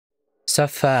Sup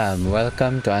fam,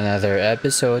 welcome to another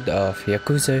episode of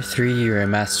Yakuza 3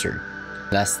 Remastered.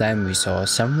 Last time we saw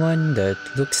someone that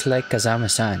looks like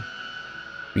Kazama-san.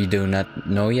 We do not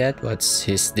know yet what's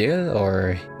his deal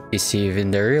or is he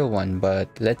even the real one, but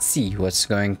let's see what's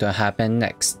going to happen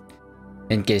next.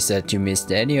 In case that you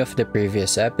missed any of the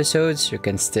previous episodes, you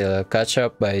can still catch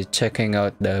up by checking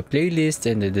out the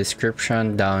playlist in the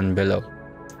description down below.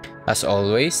 As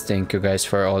always, thank you guys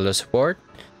for all the support.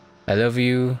 I love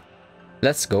you.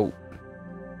 Let's go.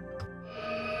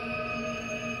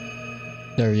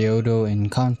 The Ryudo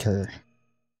encounter.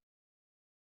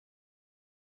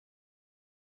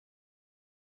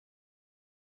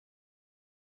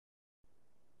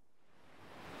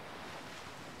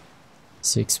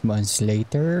 Six months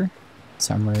later,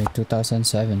 summer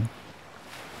 2007.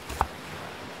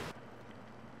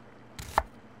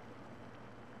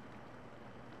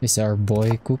 Is our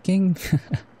boy cooking?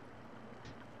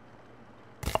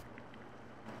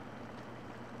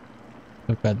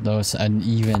 Look at those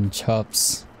uneven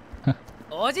chops.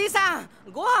 おじさん、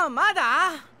ご飯ま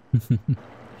だ？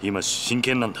今真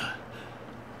剣なんだ。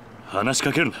話し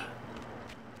かけるな。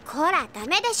こら、ダ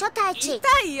メでしょ、太一。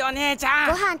痛いよ、姉ちゃ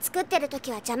ん。ご飯作ってる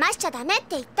時は邪魔しちゃダメって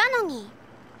言ったのに。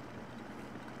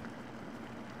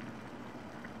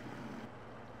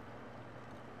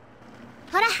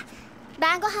ほら、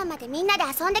晩ご飯までみんなで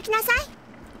遊んできなさい。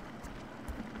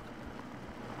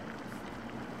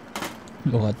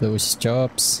Look at those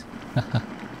chops.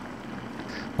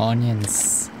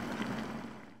 Onions.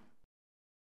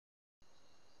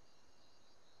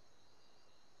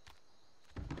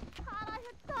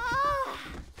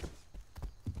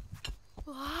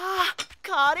 わあ、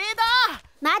カレーだ。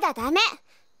まだダメ。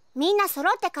みんな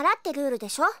揃ってからってルールで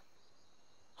しょ。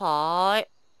はーい。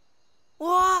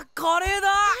わあ、カレーだ。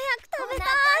早く食べた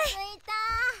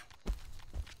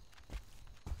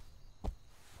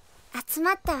い。集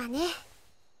まったわね。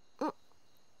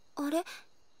あれ、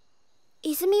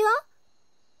泉は？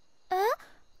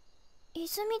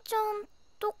泉ちゃん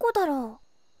どこだろ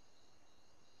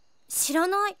う。知ら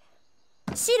ない。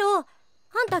シロ、あん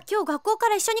た今日学校か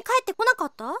ら一緒に帰ってこなか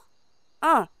った？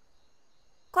うん。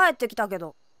帰ってきたけ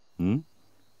ど。ん？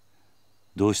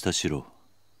どうしたシロ？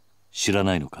知ら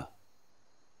ないのか？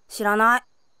知らない。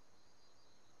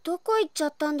どこ行っちゃ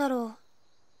ったんだろう。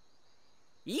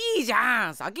いいじゃ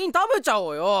ん、先に食べちゃお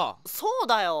うよ。そう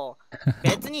だよ。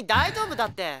別に大丈夫だ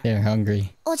って。They're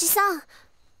hungry. おじさん、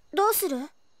どうする？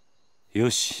よ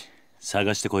し、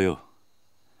探してこよ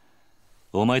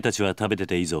う。お前たちは食べて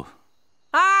ていいぞ。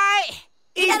は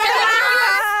ーい。いただき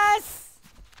ます。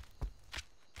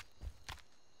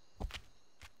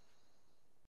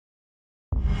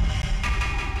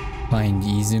Find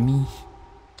Izumi?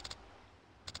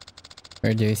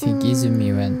 Where do you think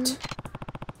Izumi went?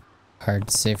 Hard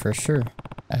to say for sure.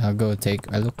 I'll go take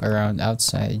a look around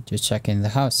outside to check in the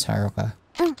house, Haruka.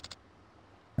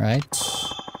 Right?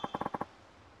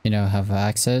 You now have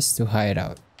access to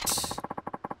hideout.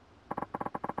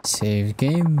 Save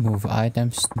game, move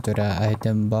items to the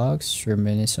item box,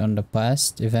 reminisce on the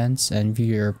past events, and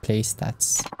view your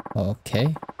playstats.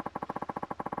 Okay.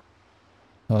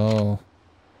 Oh.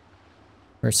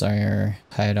 Where's our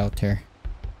hideout here?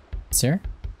 It's here?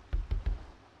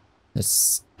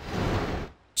 Let's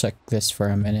check this for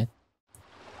a minute.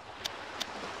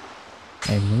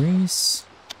 Memories.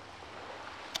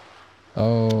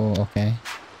 Oh, okay.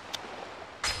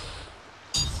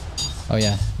 Oh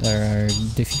yeah, our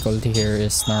difficulty here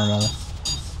is normal.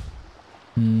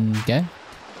 Okay.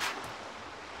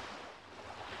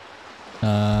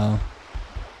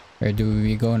 Where do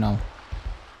we go now?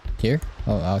 Here?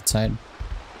 Oh, outside.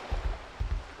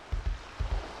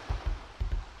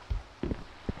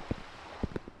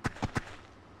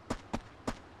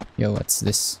 Yo, what's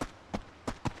this?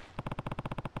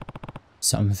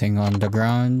 Something on the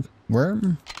ground.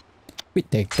 Worm? We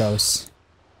take those.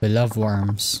 We love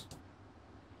worms.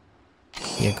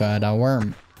 You got a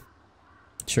worm.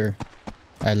 Sure.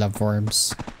 I love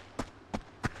worms.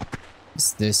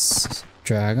 Is this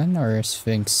dragon or a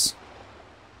sphinx?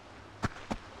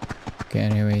 Okay,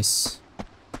 anyways.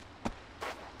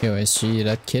 Yo, is she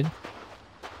that kid?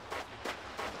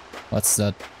 What's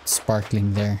that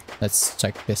sparkling there? Let's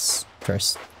check this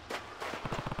first.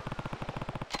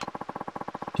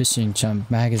 Fishing Jump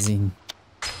magazine.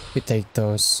 We take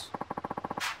those.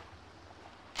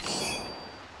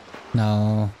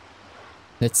 Now,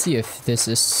 let's see if this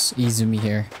is Izumi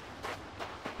here.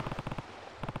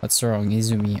 What's wrong,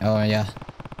 Izumi? Oh yeah,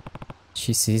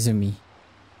 she's Izumi.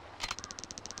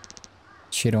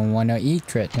 She don't wanna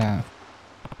eat right now.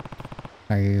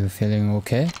 Are you feeling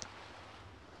okay?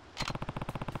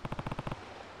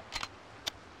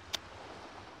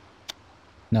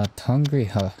 Not hungry,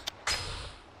 huh?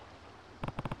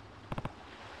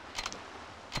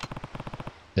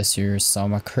 Does your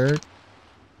stomach hurt?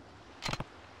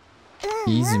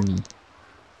 Izumi.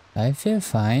 I feel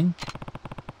fine.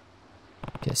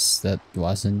 Guess that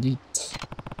wasn't it.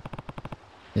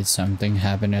 Did something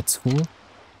happen at school?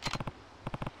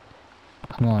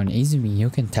 Come on, Izumi, you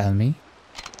can tell me.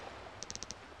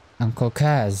 Uncle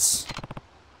Kaz.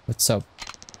 What's up?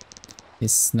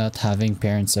 Is not having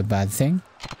parents a bad thing?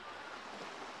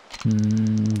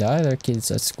 The other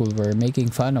kids at school were making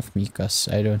fun of me cause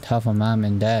I don't have a mom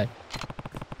and dad.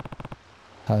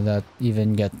 How'd that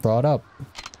even get brought up?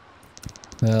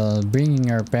 Well, bringing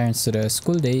our parents to the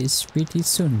school day is pretty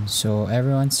soon, so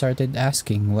everyone started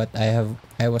asking what I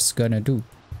was gonna do.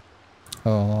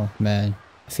 Oh man,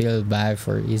 I feel bad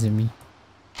for Izumi.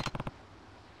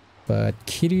 But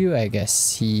Kiryu, I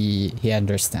guess he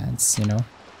understands, you know.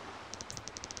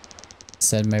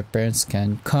 Said my parents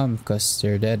can't come cause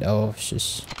they're dead. Oh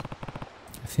shush.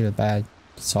 I feel bad.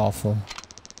 It's awful.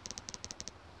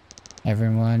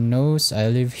 Everyone knows I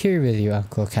live here with you,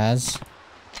 Uncle Kaz.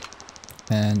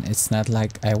 And it's not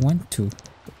like I want to.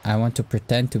 I want you to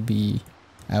pretend to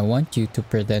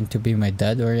be my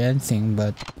dad or anything,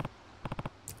 but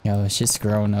you know, she's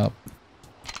grown up.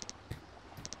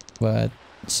 But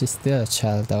she's still a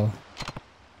child though.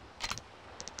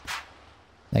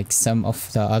 Like some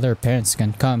of the other parents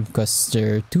can come cause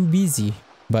they're too busy,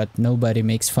 but nobody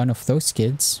makes fun of those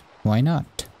kids. Why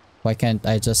not? Why can't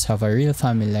I just have a real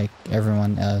family like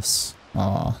everyone else?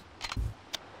 Aww.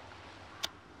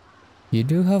 You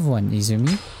do have one,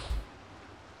 Izumi.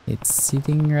 It's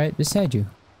sitting right beside you.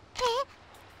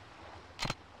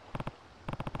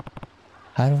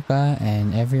 Haruka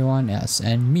and everyone else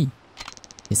and me,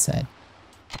 he said.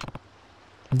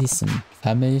 Listen,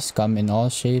 families come in all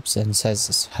shapes and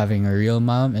sizes. Having a real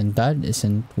mom and dad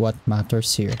isn't what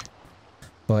matters here.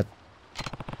 But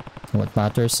what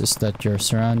matters is that you're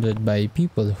surrounded by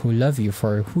people who love you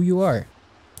for who you are.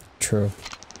 True.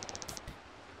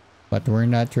 But we're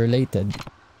not related.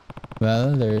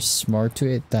 Well, there's more to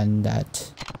it than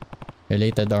that.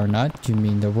 Related or not, you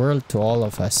mean the world to all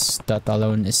of us. That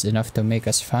alone is enough to make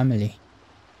us family.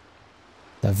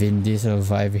 The Vin Diesel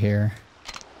vibe here.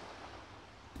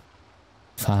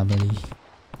 Family.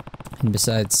 And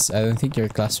besides, I don't think your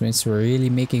classmates were really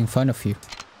making fun of you.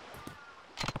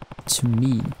 To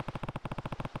me,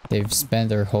 they've spent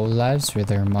their whole lives with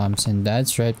their moms and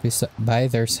dads right by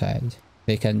their side.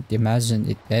 They can't imagine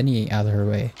it any other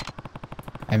way.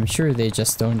 I'm sure they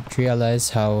just don't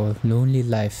realize how lonely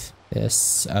life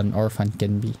as an orphan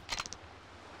can be.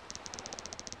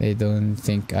 They don't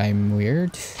think I'm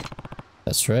weird?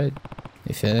 That's right.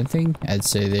 If anything, I'd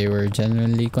say they were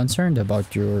genuinely concerned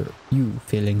about you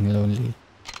feeling lonely.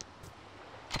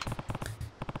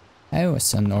 I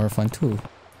was an orphan too.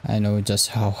 I know just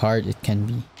how hard it can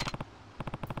be.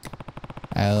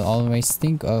 I'll always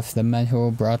think of the man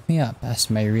who brought me up as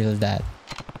my real dad.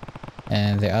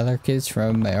 And the other kids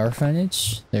from my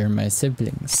orphanage, they're my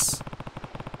siblings.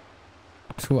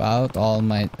 Throughout all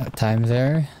my time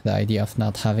there, the idea of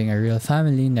not having a real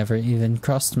family never even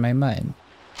crossed my mind.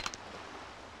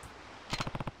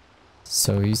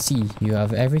 So you see, you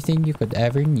have everything you could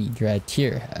ever need right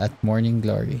here at Morning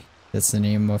Glory. That's the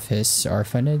name of his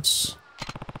orphanage.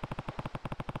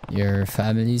 Your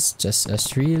family's just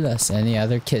as real as any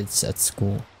other kids at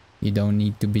school. You don't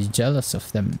need to be jealous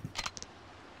of them.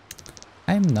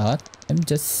 I'm not. I'm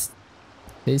just...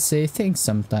 They say things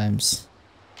sometimes.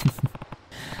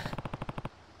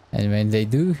 And when they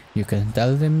do, you can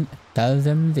tell them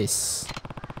this.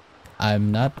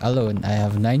 I'm not alone. I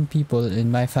have 9 people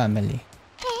in my family.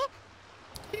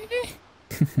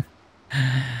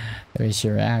 The way she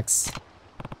reacts.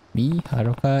 Me,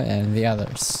 Haruka, and the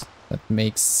others. That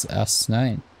makes us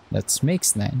 9. That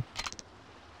makes 9.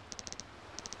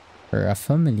 We're a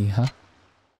family, huh?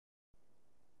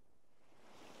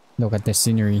 Look at the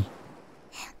scenery.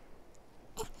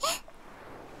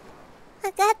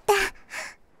 わかった。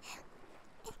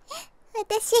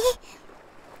私、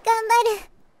頑張る。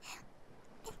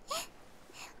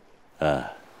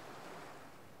ああ。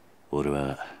俺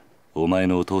はお前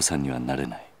のお父さんにはなれ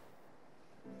ない。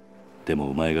でも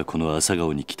お前がこの朝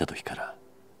顔に来た時から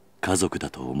家族だ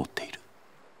と思っている。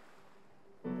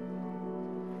お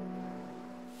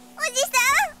じさ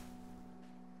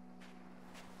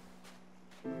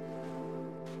ん。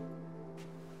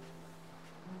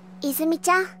泉ち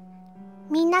ゃん、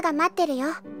みんなが待ってるよ。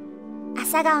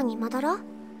朝顔に戻ろう。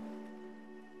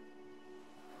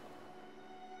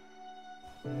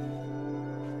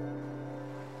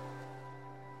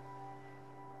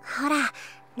ほら、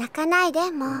泣かない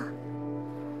でもう。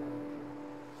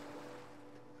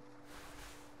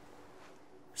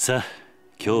さあ、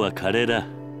今日はカレーだ。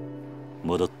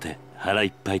戻って腹い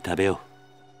っぱい食べよ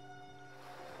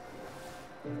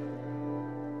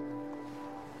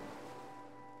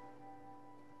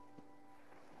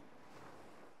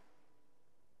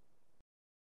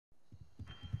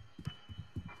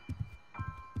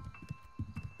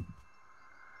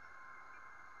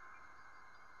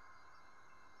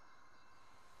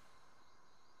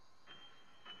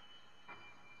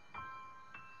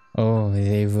う。Oh,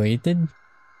 they waited?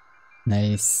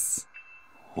 Nice.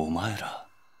 お前ら。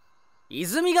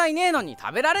泉がいねえのに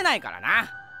食べられないから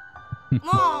な。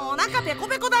もうお腹ペコ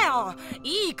ペコだよ。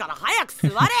いいから早く座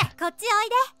れ。こっちおいで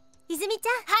泉ちゃ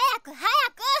ん。早く早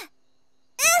く。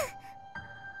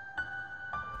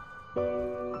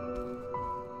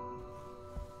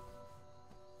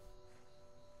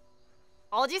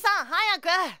おじさん早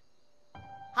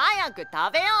く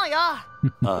食べようよ。あ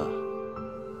あ。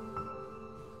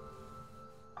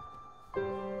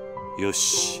よ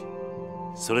し、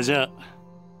それじゃあ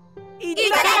いた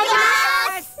だき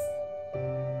ます。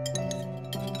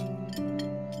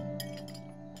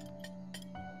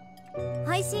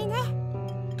おいしいね。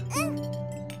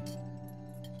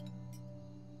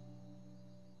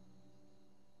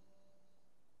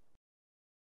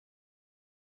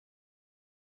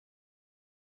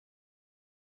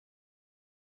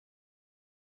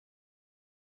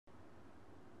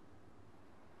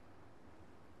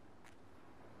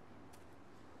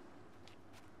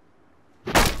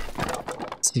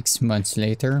6 months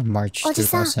later, March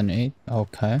 2008.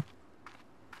 Okay.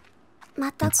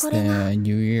 また It's これが the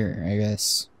new year, I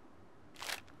guess.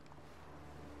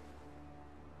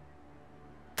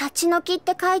 立ち退きっ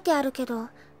て書いてあるけど、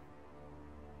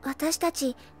私た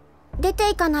ち出て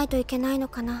いかないといけないの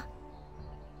かな。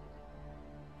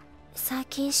最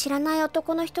近知らない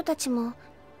男の人たちも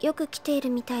よく来ている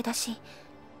みたいだし、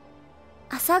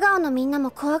朝顔のみんなも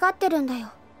怖がってるんだ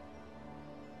よ。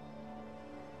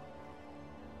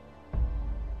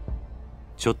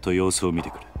ちょっと様子を見て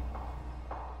くる。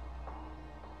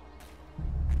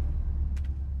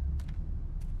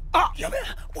あ、やべえ、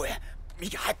おい、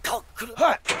右入った来る。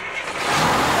はい。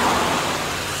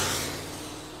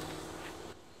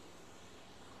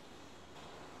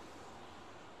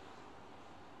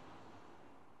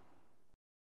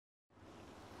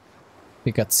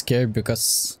We got scared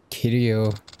because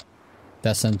Kiryu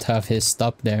doesn't have his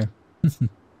stop there.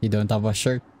 He don't have a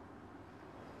shirt.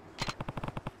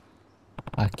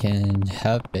 I can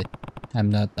help it.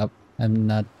 I'm not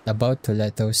about to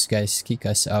let those guys kick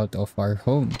us out of our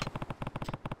home.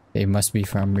 They must be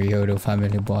from Ryudo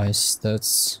family boys.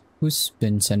 That's who's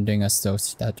been sending us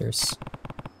those letters.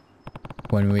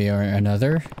 One way or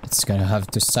another, it's gonna have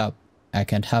to stop. I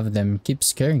can't have them keep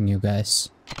scaring you guys.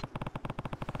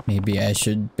 Maybe I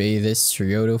should pay this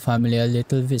Ryudo family a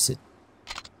little visit.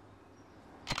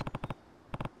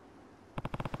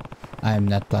 I'm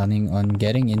not planning on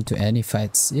getting into any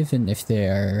fights, even if they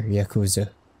are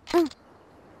Yakuza.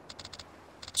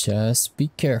 Just be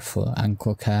careful,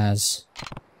 Uncle Kaz.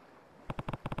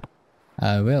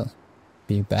 I will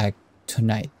be back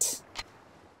tonight.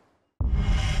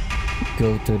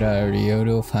 Go to the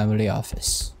Ryudo family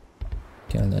office.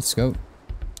 Okay, let's go.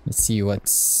 Let's see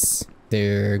what's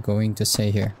they're going to say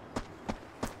here.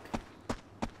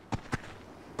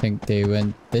 Think they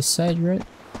went this side, right?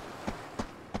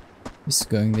 It's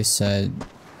going this side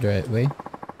the right way.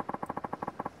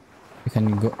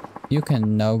 You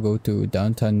can now go to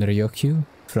downtown Ryokyu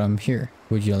from here.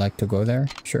 Would you like to go there?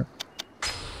 Sure.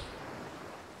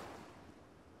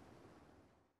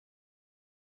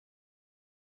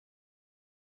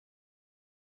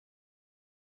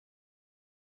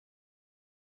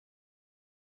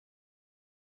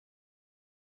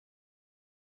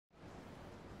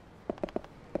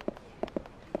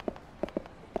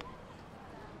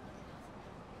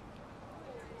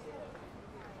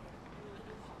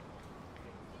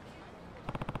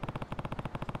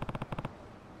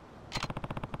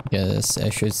 Guess I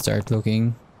should start by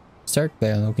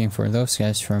looking for those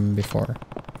guys from before.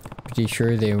 Pretty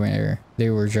sure they were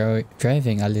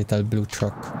driving a little blue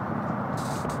truck.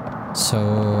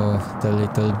 So the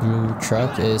little blue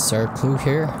truck is our clue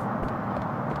here.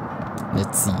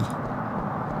 Let's see.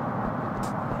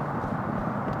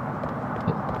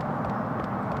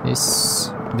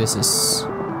 This is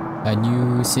a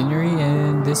new scenery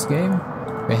in this game.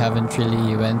 We haven't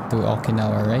really went to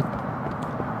Okinawa, right?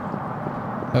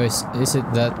 Oh, is it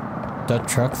that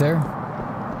truck there?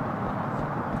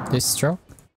 This truck?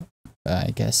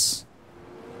 I guess.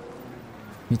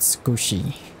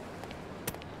 Mitsukoshi.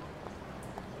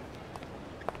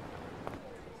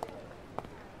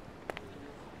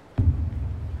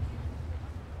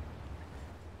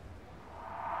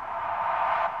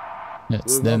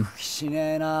 That's them. 気し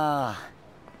ねえな。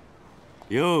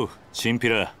ようチンピ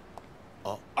ラ。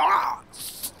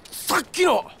さっき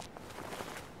の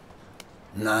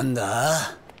なん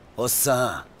だおっ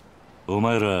さお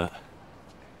前ら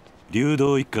竜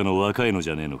道一家の若いの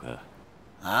じゃねえのか。ん。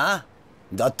あ？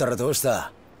だったらどうし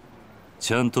た？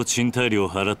ちゃんと賃貸料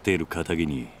払っている仇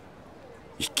に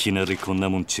いきなりこんな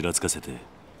もんちらつかせて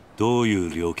どういう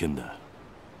了見だ。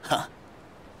は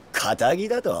っ、仇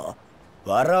だと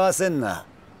笑わせんな。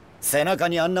背中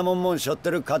にあんなもんしょっ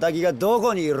てる仇がど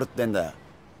こにいるってんだ。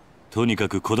とにか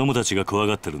く子供たちが怖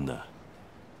がってるんだ。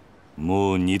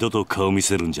もう二度と顔見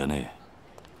せるんじゃねえ。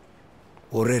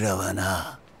俺らは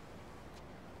な、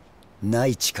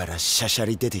内地からしゃしゃ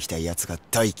り出てきたやつが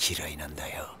大嫌いなん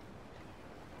だよ。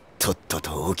とっと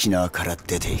と沖縄から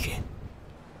出ていけ。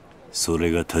そ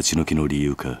れが立ち退きの理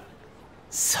由か。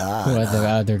さあ Who are the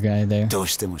な、 other guy there? どう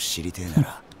しても知りてえな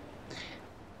ら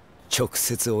直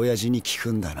接親父に聞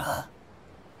くんだな。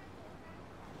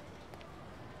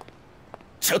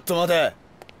ちょっと待て。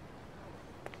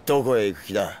どこへ行く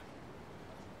気だ？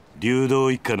竜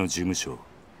道一家の事務所。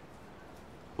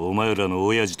お前らの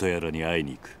親父とやらに会い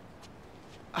に行く。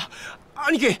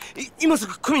兄貴、今す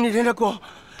ぐ組に連絡を。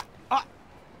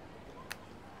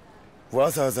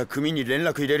わざわざ組に連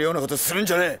絡入れるようなことするん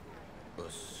じゃねえ。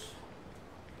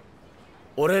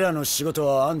俺らの仕事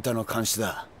はあんたの監視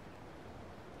だ。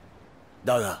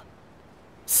だが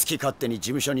好き勝手に事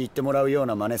務所に行ってもらうよう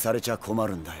な真似されちゃ困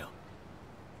るんだよ。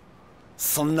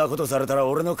そんなことされたら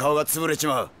俺の顔が潰れち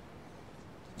まう。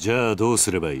じゃあどう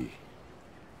すればいい？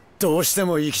どうして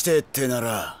も生きてえってな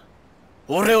ら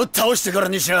俺を倒してから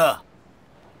にしな。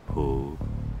ほう、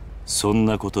そん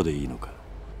なことでいいのか。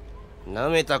な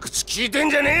めた口聞いてん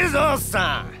じゃねえぞ、おっ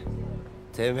さ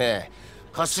ん。てめえ、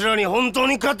頭に本当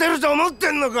に勝てると思って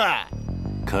んのか。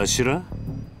頭？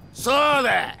そう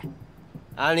だ。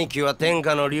兄貴は天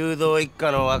下の竜道一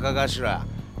家の若頭、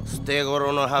捨て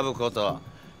頃のハブこと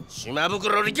島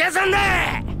袋力也さんだ。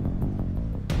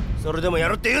それでもや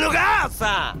るって言うのか、おっ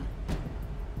さ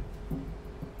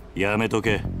ん。やめと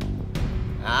け。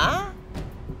あ？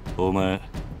お前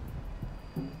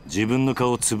自分の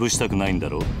顔潰したくないんだ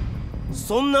ろ。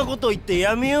そんなこと言って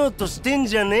やめようとしてん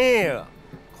じゃねえよ、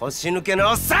腰抜けの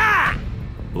おっさ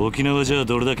ん。沖縄じゃ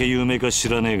どれだけ有名か知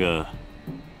らねえが、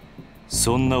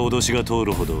そんな脅しが通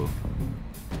るほど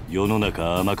世の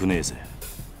中甘くねえぜ。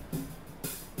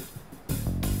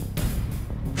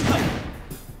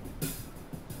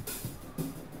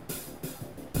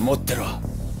持ってろ。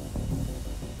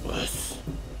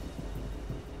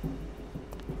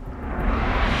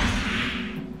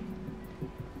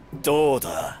どう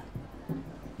だ？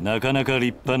なかなか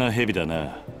立派な蛇だ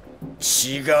な。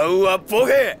違うわボ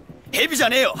ケ。蛇じゃ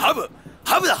ねえよ、ハブ。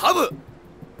ハブだ、ハブ。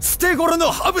捨て頃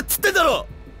のハブっつってんだろ。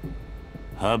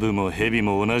ハブも蛇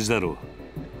も同じだろ。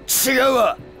違う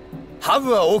わ。ハ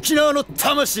ブは沖縄の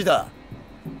魂だ。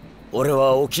俺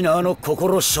は沖縄の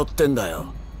心しょってんだ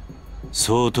よ。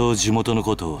相当地元の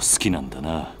ことを好きなんだ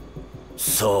な。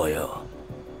そうよ。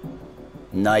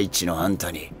内地のあん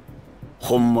たに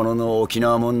本物の沖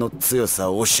縄もんの強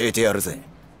さを教えてやるぜ。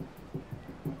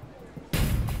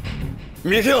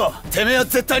ミキオ、てめえは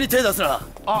絶対に手出すな。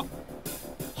あ、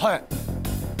はい。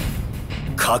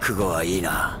覚悟はいい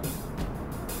な。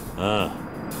ああ。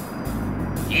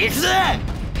行くぜ。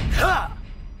は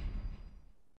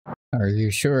っ。 Are you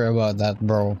sure about that,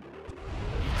 bro?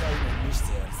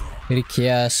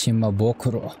 Rikia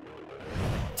Shimabokuro.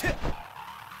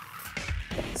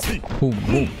 Boom,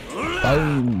 boom.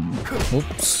 Boom.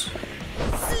 Oops.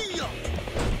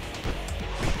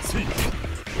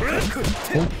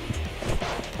 Oh.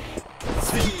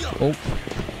 Oh,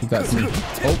 he got me.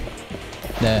 Oh.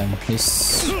 Damn,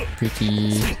 he's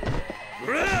pretty...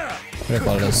 what do I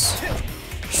call this?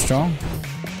 Strong?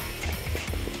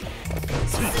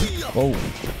 Oh.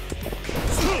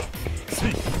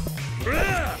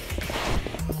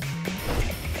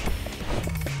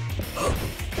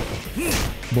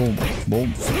 Boom,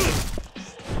 boom.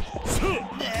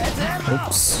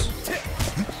 Oops.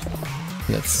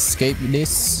 Let's escape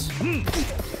this.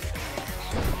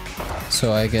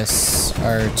 So I guess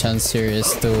our chance here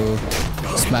is to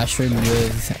smash him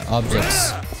with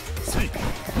objects.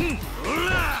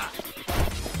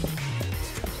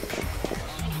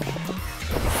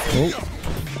 Oh,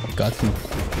 got him.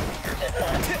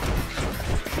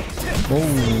 Oh,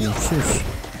 shush.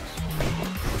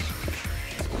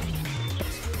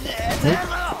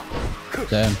 Oh.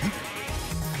 Damn.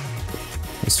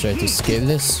 Let's try to escape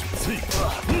this.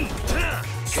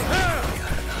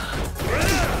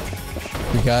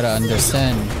 We gotta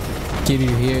understand,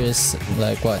 Kiryu here is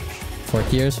like what,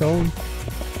 40 years old?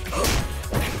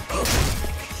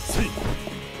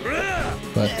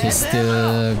 But he's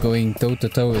still going toe to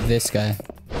toe with this guy.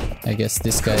 I guess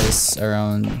this guy is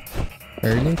around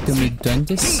early to mid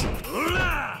 20s.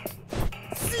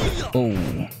 Oh.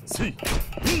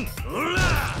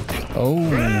 Oh.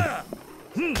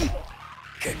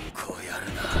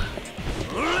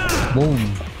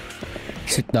 Boom.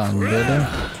 Sit down, brother.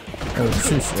 Oh,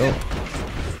 shush. Oh.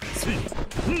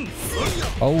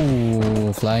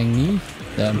 Oh, flying knee.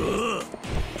 Damn.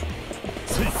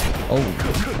 Oh.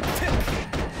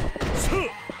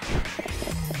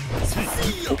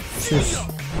 Shush.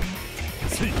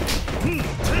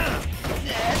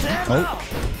 Oh.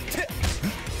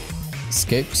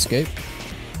 Escape, escape.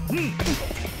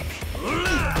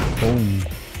 Boom.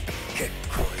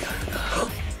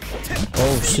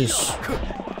 Oh, shush.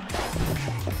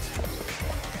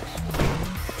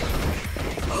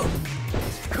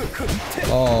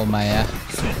 Oh, my.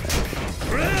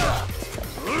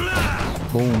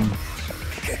 Boom.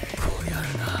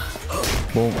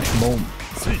 Boom, boom.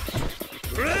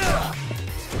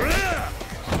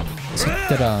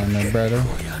 Sit down, my brother.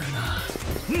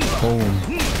 Boom.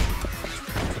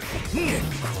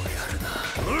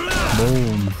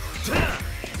 Boom.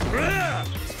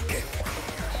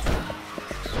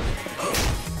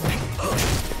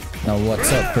 Now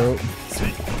what's up, bro?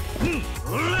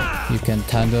 You can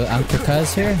handle Uncle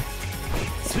Kaz here?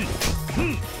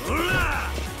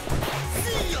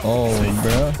 Oh,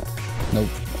 bro. Nope.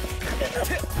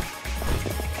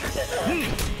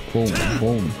 Boom,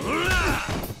 boom.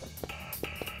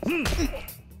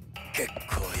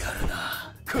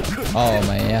 Oh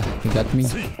my, yeah, you got me.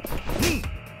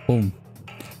 Boom.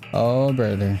 Oh,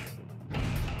 brother.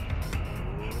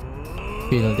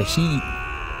 Feel the heat.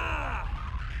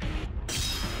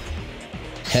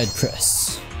 Head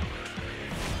press.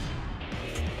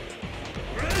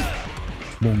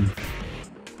 Boom.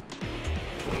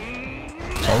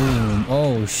 Oh,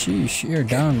 oh, sheesh, you're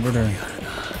down, brother.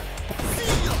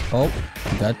 Oh,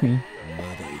 you got me.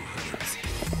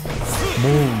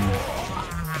 Boom.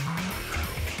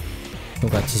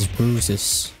 Look at his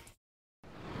bruises.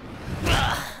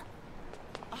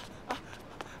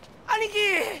 兄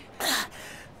貴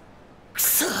く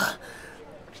そ、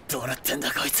どうなってん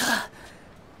だこいつは。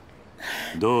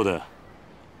どうだ、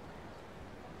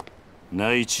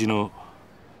内地の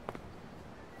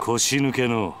腰抜け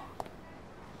の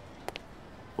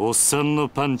おっさんの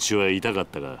パンチは痛かっ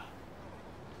たが、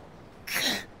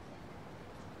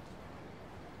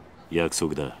約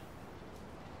束だ。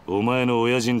お前の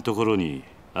親父のところに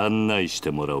案内し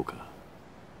てもらおうか。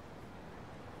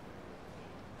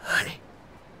はい、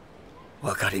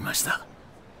わかりました。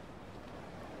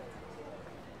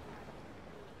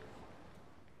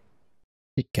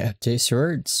He kept his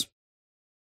words.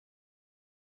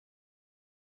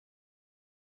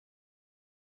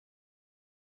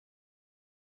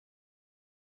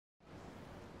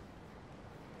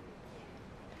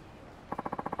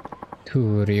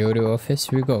 To Ryudo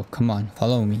office we go. Come on,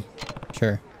 follow me.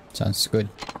 Sure, sounds good.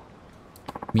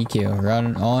 Mikio,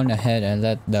 run on ahead and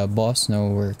let the boss know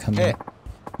we're coming. Hey.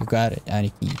 You got it,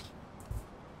 Aniki.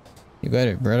 You got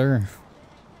it, brother.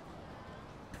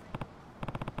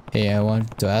 Hey, I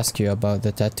want to ask you about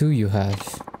the tattoo you have.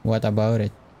 What about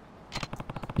it?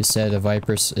 You said the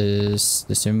vipers is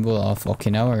the symbol of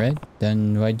Okinawa, right?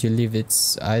 Then why'd you leave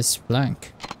its eyes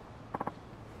blank?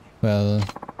 Well,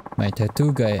 my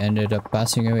tattoo guy ended up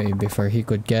passing away before he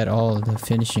could get all the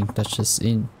finishing touches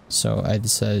in, so I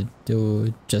decided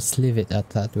to just leave it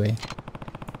at that way.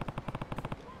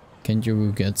 Can't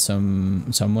you get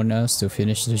someone else to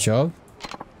finish the job?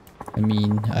 I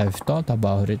mean, I've thought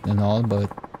about it and all, but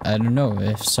I don't know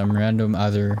if some random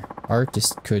other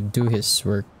artist could do his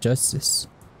work justice.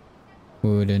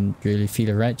 Wouldn't really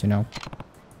feel right, you know.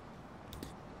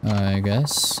 I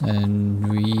guess, and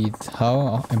with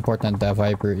how important the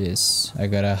Viper is, I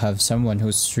gotta have someone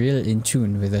who's real in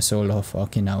tune with the soul of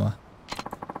Okinawa.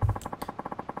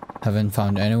 Haven't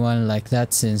found anyone like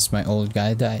that since my old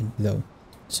guy died, though.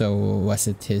 So, was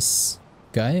it his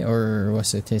guy or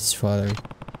was it his father?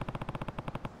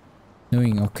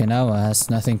 Knowing Okinawa has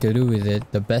nothing to do with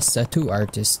it, the best tattoo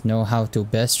artists know how to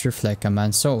best reflect a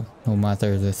man's soul, no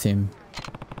matter the theme.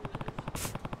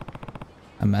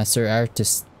 A master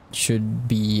artist should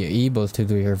be able to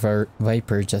do your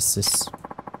Viper justice.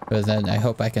 But then I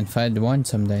hope I can find one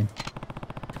someday.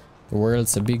 The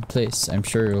world's a big place. I'm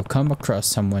sure you'll come across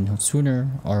someone who sooner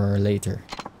or later.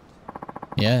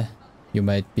 Yeah, you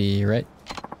might be right.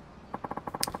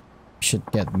 We should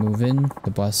get moving.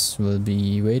 The boss will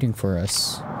be waiting for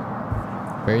us.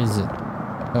 Where is it?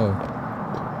 Oh.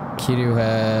 Kiryu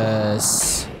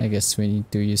has... I guess we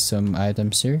need to use some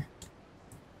items here.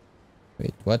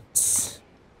 Wait, what?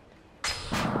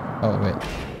 Oh, wait.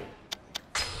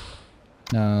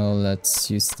 Now let's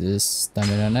use this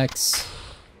stamina next.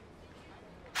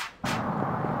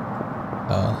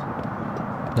 Oh,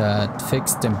 that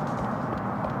fixed him.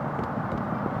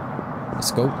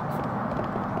 Let's go.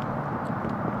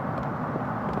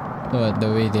 Look at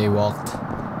the way they walked.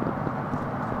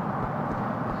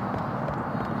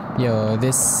 Yo,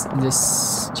 this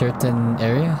certain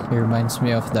area reminds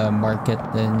me of the market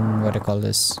in what I call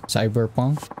this,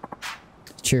 Cyberpunk.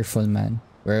 Cheerful man.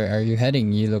 Where are you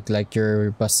heading? You look like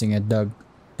you're busting a dog.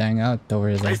 Dang out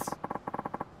over there.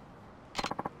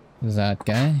 That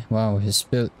guy? Wow, his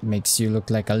build makes you look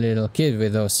like a little kid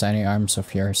with those tiny arms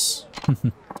of yours.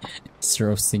 It's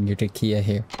roasting your tequila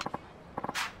here.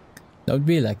 Don't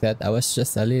be like that. It was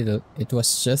just a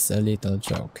little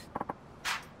joke.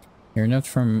 You're not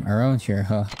from around here,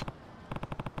 huh?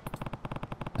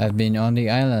 I've been on the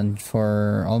island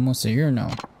for almost a year now.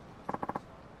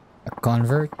 A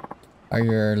convert? Are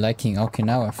you liking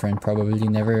Okinawa, friend? Probably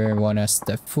never wanna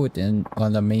step foot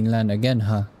on the mainland again,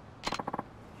 huh?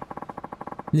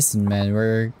 Listen, man,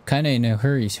 we're kinda in a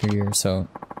hurry here, so...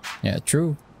 Yeah,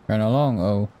 true. Run along,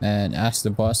 oh, and ask the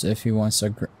boss if he wants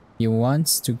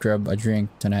to grab a drink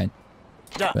tonight.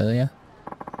 Will ya?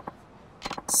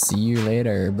 See you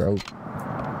later, bro.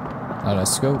 Oh,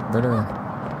 let's go, brother.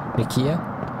 Rikia?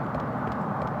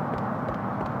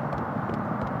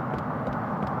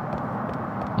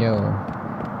 Yo.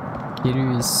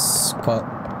 Kiryu is caught.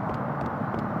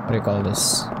 What do you call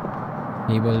this?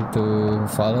 Able to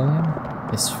follow him?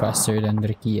 Is faster than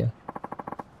Rikia.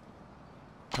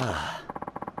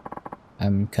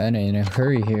 I'm kinda in a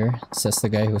hurry here, says the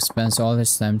guy who spends all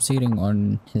his time sitting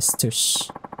on his tush.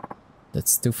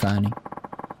 That's too funny.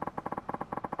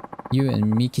 You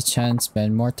and Miki-chan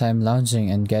spend more time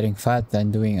lounging and getting fat than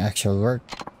doing actual work.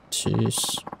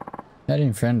 Sheesh. Not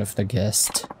in front of the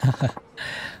guest.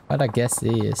 What a guest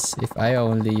is. If I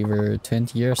only were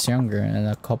 20 years younger and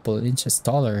a couple inches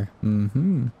taller.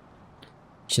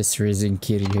 She's raising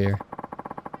Kitty here.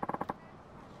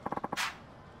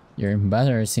 You're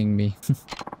embarrassing me.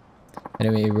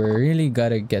 Anyway, we really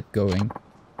gotta get going.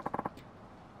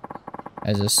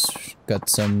 I just got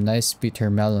some nice bitter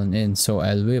melon in, so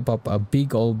I'll whip up a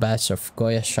big old batch of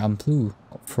Goya shampoo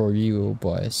for you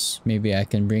boys. Maybe I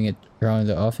can bring it around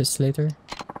the office later.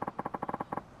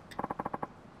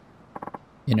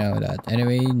 You know that.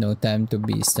 Anyway, no time to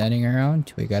be standing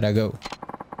around. We gotta go.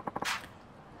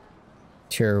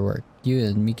 Sure work. You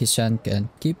and Miki-chan can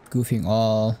keep goofing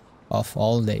off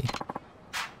all day.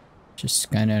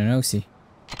 Just kinda nosy.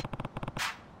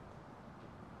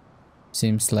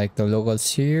 Seems like the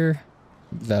locals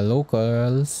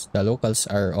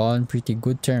are on pretty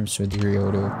good terms with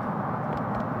Ryudo.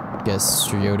 Guess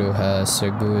Ryudo has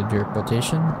a good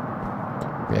reputation.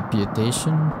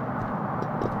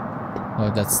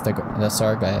 Oh, that's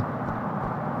our guy.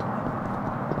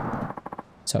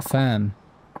 So fam.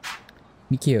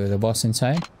 Mikio, the boss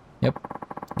inside? Yep.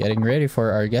 Getting ready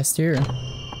for our guest here.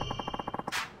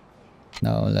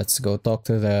 Now let's go talk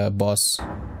to the boss.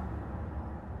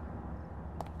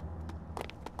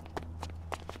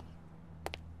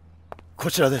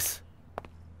 This.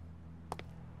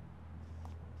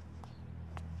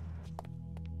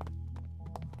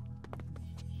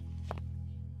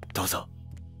 Dozo.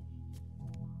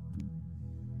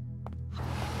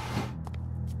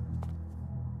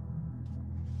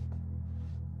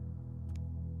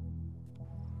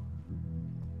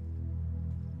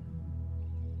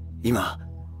 Ima,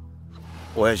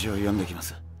 親父を呼んできま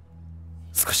す。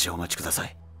少しお待ちくださ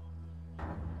い。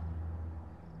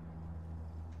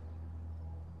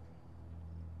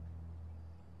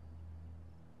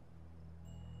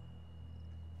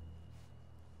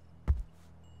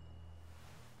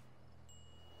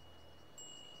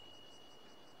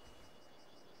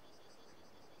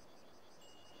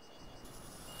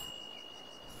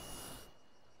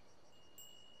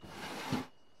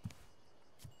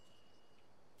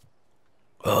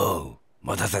おう、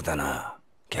待たせたな、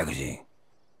客人。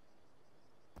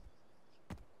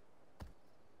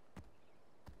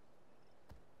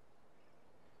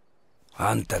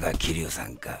あんたが桐生さ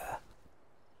んか。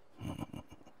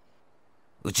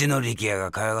うちの力也が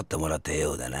可愛がってもらった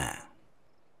ようだな。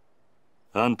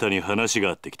あんたに話が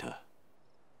あってきた。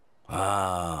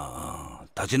ああ、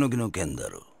立ち退きの件だ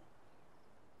ろ。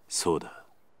そうだ。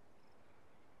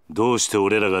どうして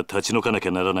俺らが立ち退かなき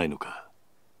ゃならないのか。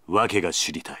わけが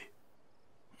知りたい。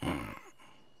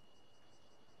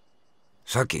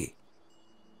さき、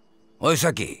おい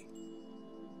さき、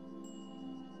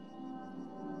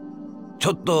ち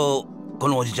ょっとこ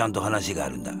のおじちゃんと話があ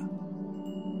るんだ。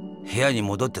部屋に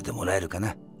戻っててもらえるか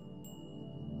な。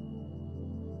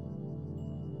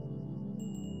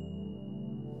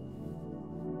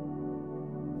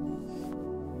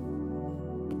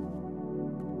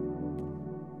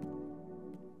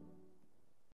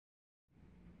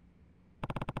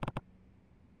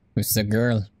Who's the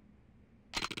girl?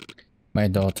 My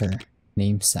daughter,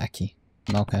 named Saki.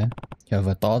 Okay, you have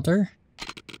a daughter?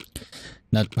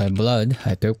 Not by blood.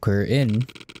 I took her in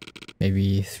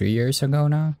maybe 3 years ago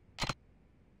now.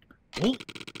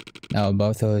 Now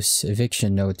about those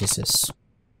eviction notices.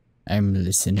 I'm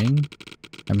listening.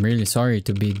 I'm really sorry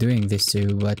to be doing this to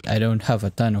you, but I don't have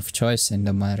a ton of choice in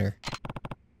the matter.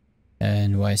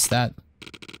 And why is that?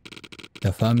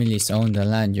 The families own the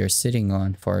land you're sitting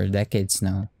on for decades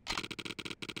now.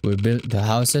 We built the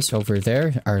houses over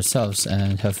there ourselves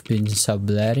and have been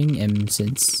subletting them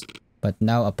since. But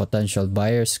now a potential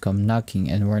buyers come knocking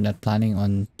and we're not planning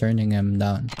on turning them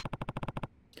down.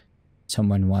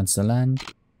 Someone wants the land.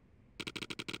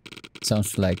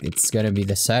 Sounds like it's gonna be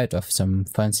the site of some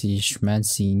fancy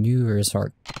schmancy new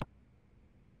resort.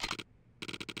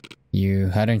 You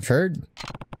hadn't heard?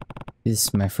 This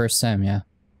is my first time, yeah.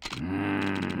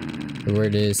 The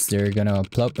word is they're gonna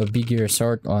plop a big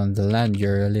resort on the land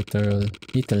your little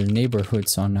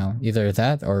neighborhood's on now. Either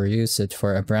that or use it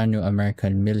for a brand new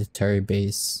American military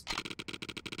base.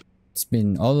 It's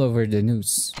been all over the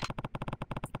news.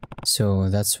 So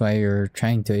that's why you're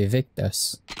trying to evict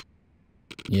us.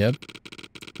 Yep.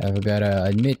 I've gotta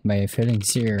admit my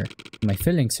feelings here. My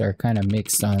feelings are kinda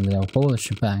mixed on the whole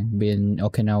shebang, being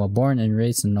Okinawa born and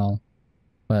raised and all.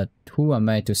 But who am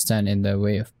I to stand in the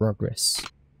way of progress?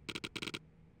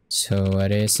 So what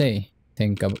do you say?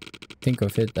 Think of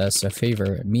it as a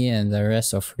favor. Me and the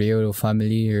rest of Ryudo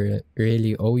family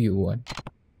really owe you one.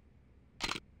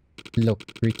 Look,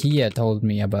 Rikiya told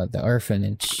me about the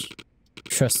orphanage.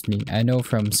 Trust me, I know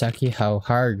from Saki how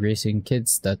hard raising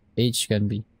kids that age can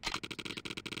be.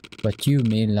 But you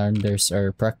mainlanders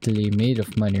are practically made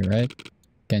of money, right?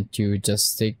 Can't you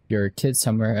just take your kids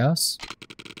somewhere else?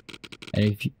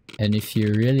 And if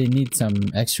you really need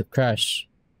some extra cash,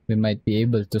 we might be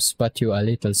able to spot you a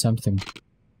little something.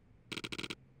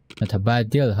 Not a bad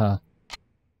deal, huh?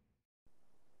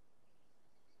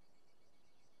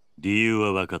 理由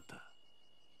は分かった。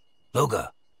そう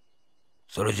か。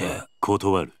それじゃあ。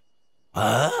断る。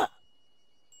あ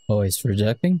あ Always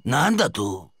rejecting? なんだ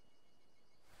と。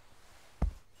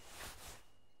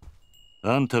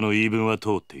あんたの言い分は通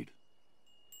っている。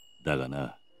だが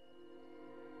な、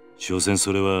所詮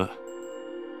それは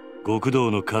極道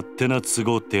の勝手な都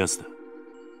合ってやつだ。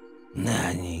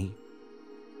何？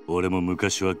俺も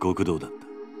昔は極道だっ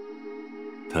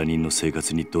た。他人の生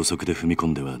活に土足で踏み込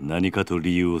んでは何かと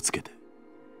理由をつけて、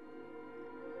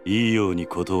いいように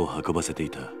事を運ばせてい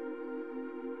た。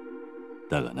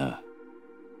だがな、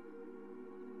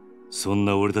そん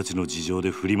な俺たちの事情で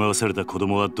振り回された子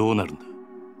供はどうなるんだ。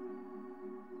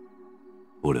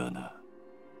俺はな、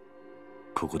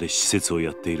ここで施設を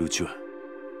やっているうちは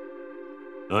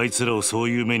あいつらをそう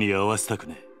いう目に遭わせたく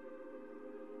ねえ。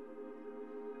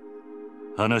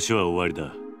話は終わり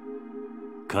だ。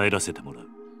帰らせてもらう。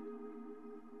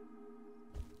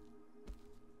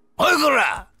おいこ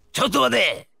ら、ちょっと待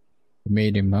て。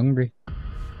Made him hungry.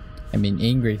 I mean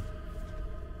angry.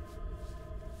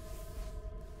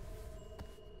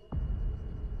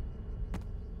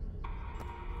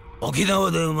 沖縄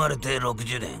で生まれて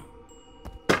60年。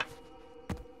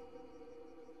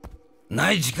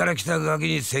内地から来たガキ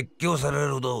に説教され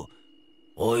るほど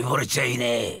追い惚れちゃいね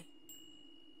え。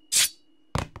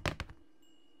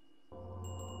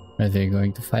Are they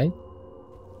going to fight?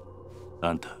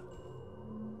 あんた、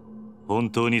本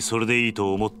当にそれでいい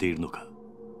と思っているのか？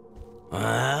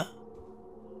ああ？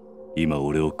今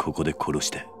俺をここで殺し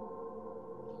て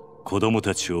子供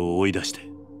たちを追い出して、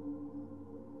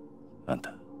あん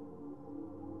た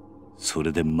そ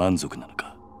れで満足なの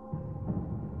か？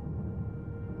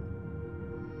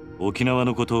沖縄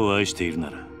のことを愛している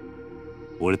なら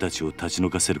俺たちを立ち退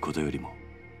かせることよりも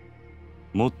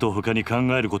もっと他に考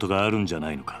えることがあるんじゃ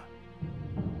ないのか？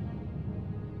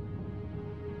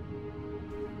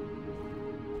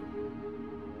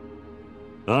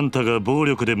あんたが暴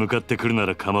力で向かってくるな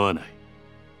ら構わない。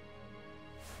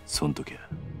そん時は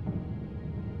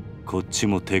こっち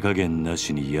も手加減な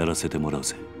しにやらせてもらう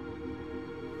ぜ。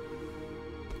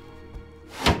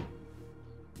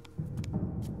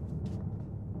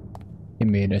He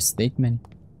made a statement.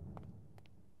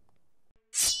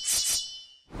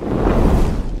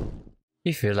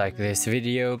 If you like this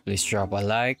video, please drop a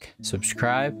like,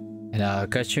 subscribe, and I'll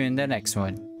catch you in the next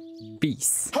one.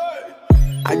 Peace.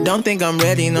 I don't think I'm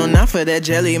ready, no, not for that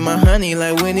jelly. My honey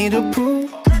like Winnie the Pooh.